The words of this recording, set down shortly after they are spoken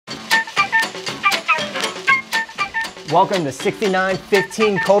Welcome to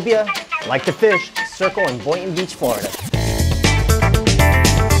 6915 Cobia, like the fish, circle in Boynton Beach, Florida.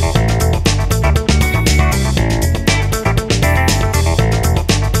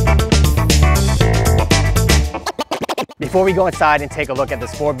 Before we go inside and take a look at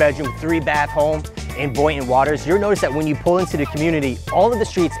this 4-bedroom, 3-bath home in Boynton Waters, you'll notice that when you pull into the community, all of the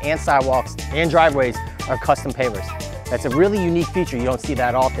streets and sidewalks and driveways are custom pavers. That's a really unique feature. You don't see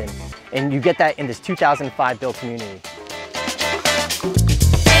that often. And you get that in this 2005 built community.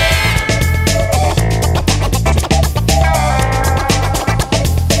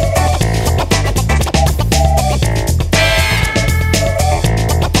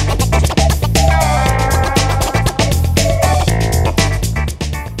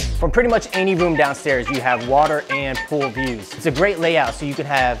 From pretty much any room downstairs, you have water and pool views. It's a great layout, so you could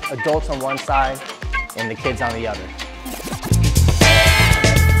have adults on one side and the kids on the other.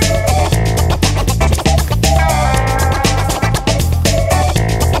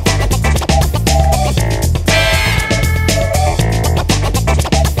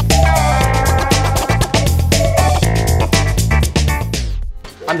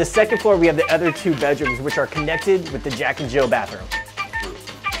 On the second floor, we have the other 2 bedrooms, which are connected with the Jack and Jill bathroom.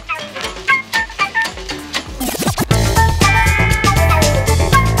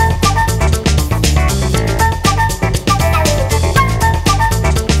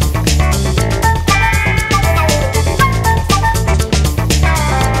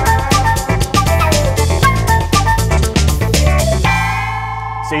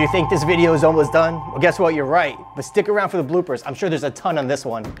 So you think this video is almost done? Well, guess what? You're right. But stick around for the bloopers. I'm sure there's a ton on this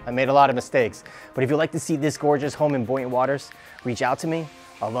one. I made a lot of mistakes. But if you'd like to see this gorgeous home in Boynton Waters, reach out to me.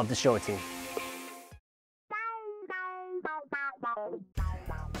 I'd love to show it to you.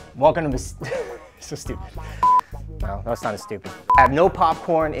 Welcome to so stupid. No, that's not as stupid. I have no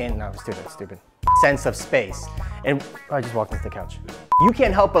popcorn and no, stupid. Sense of space. And I just walked into the couch. You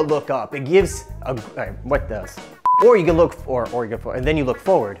can't help but look up. It gives a, what does? Or you can look, or you go forward, and then you look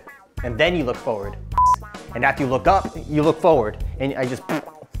forward, and then you look forward. And after you look up, you look forward, and I just,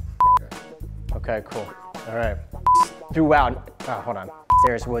 okay, cool. All right. Throughout, hold on.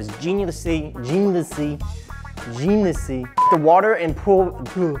 Stairs was geniusly. The water and pool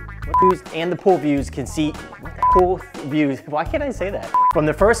views and the pool views can see, pool views, why can't I say that? From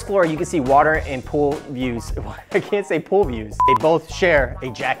the first floor, you can see water and pool views. I can't say pool views. They both share a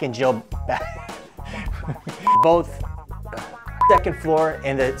Jack and Jill bath. Both second floor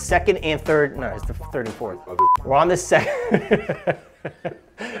and the second and third, no, it's the third and fourth. We're on the second.